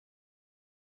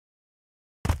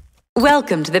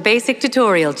Welcome to the basic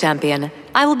tutorial, champion.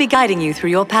 I will be guiding you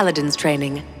through your Paladins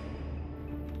training.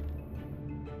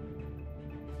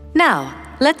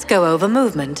 Now, let's go over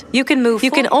movement. You can move.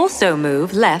 You can also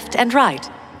move left and right.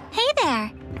 Hey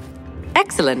there!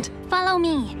 Excellent. Follow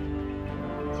me.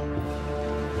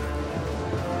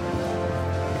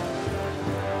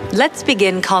 Let's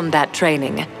begin combat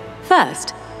training.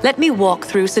 First, let me walk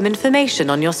through some information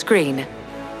on your screen.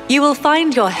 You will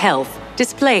find your health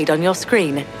displayed on your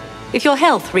screen. If your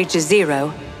health reaches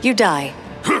 0, you die.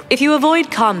 If you avoid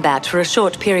combat for a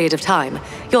short period of time,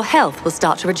 your health will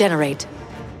start to regenerate.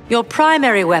 Your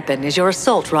primary weapon is your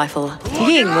assault rifle.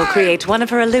 Ying will create one of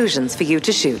her illusions for you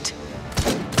to shoot.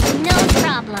 No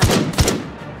problem.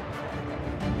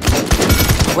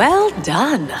 Well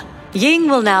done. Ying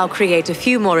will now create a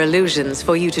few more illusions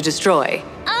for you to destroy.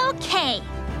 Okay.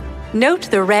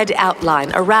 Note the red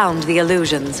outline around the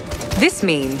illusions. This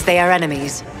means they are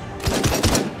enemies.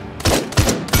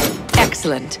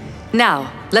 Excellent.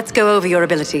 Now, let's go over your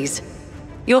abilities.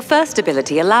 Your first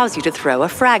ability allows you to throw a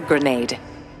frag grenade.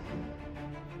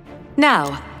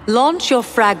 Now, launch your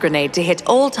frag grenade to hit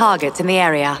all targets in the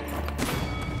area.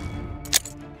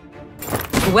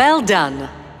 Well done.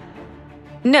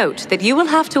 Note that you will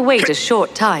have to wait a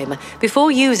short time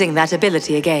before using that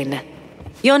ability again.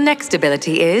 Your next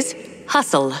ability is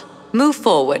Hustle. Move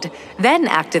forward, then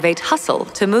activate Hustle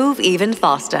to move even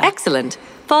faster. Excellent.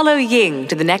 Follow Ying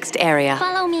to the next area.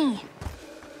 Follow me.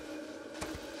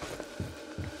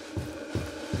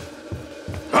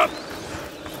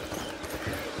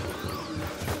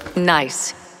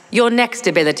 Nice. Your next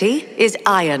ability is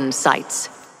Iron Sights.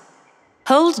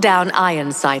 Hold down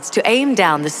Iron Sights to aim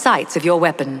down the sights of your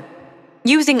weapon.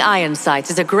 Using Iron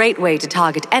Sights is a great way to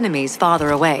target enemies farther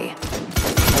away.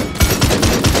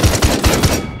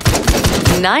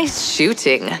 Nice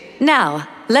shooting. Now,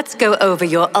 let's go over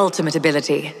your ultimate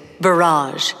ability,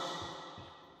 Barrage.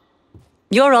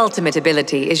 Your ultimate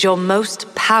ability is your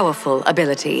most powerful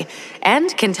ability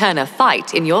and can turn a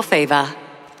fight in your favor.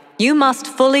 You must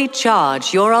fully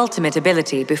charge your ultimate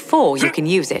ability before you can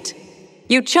use it.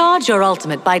 You charge your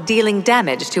ultimate by dealing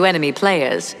damage to enemy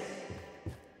players.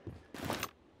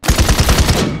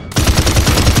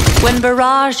 When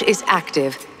Barrage is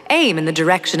active, aim in the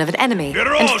direction of an enemy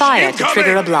and fire to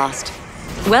trigger a blast.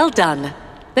 Well done.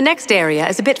 The next area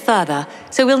is a bit further,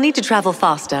 so we'll need to travel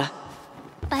faster.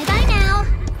 Bye-bye now.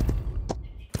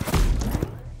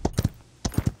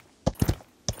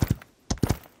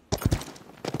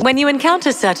 When you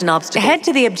encounter certain obstacles, head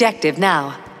to the objective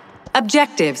now.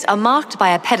 Objectives are marked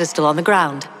by a pedestal on the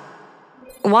ground.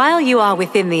 While you are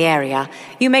within the area,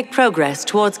 you make progress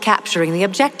towards capturing the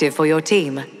objective for your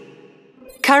team.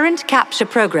 Current capture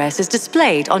progress is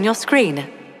displayed on your screen.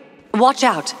 Watch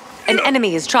out! An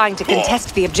enemy is trying to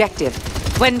contest the objective.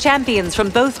 When champions from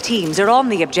both teams are on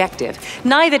the objective,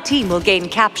 neither team will gain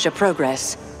capture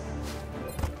progress.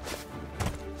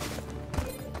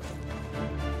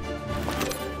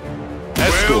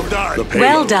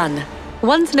 Well done.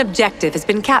 Once an objective has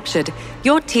been captured,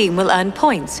 your team will earn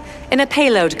points, and a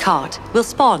payload cart will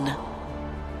spawn.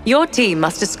 Your team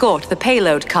must escort the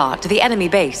payload cart to the enemy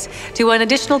base to earn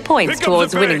additional points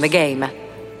towards winning the game.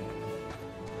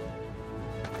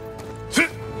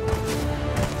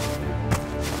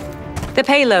 The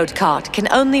payload cart can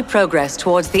only progress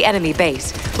towards the enemy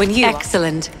base when you...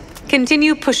 Excellent.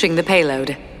 Continue pushing the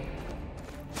payload.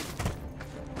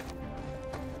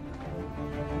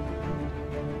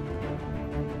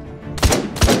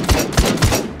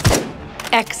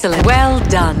 Excellent. Well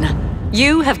done.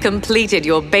 You have completed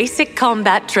your basic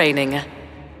combat training.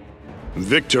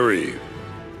 Victory.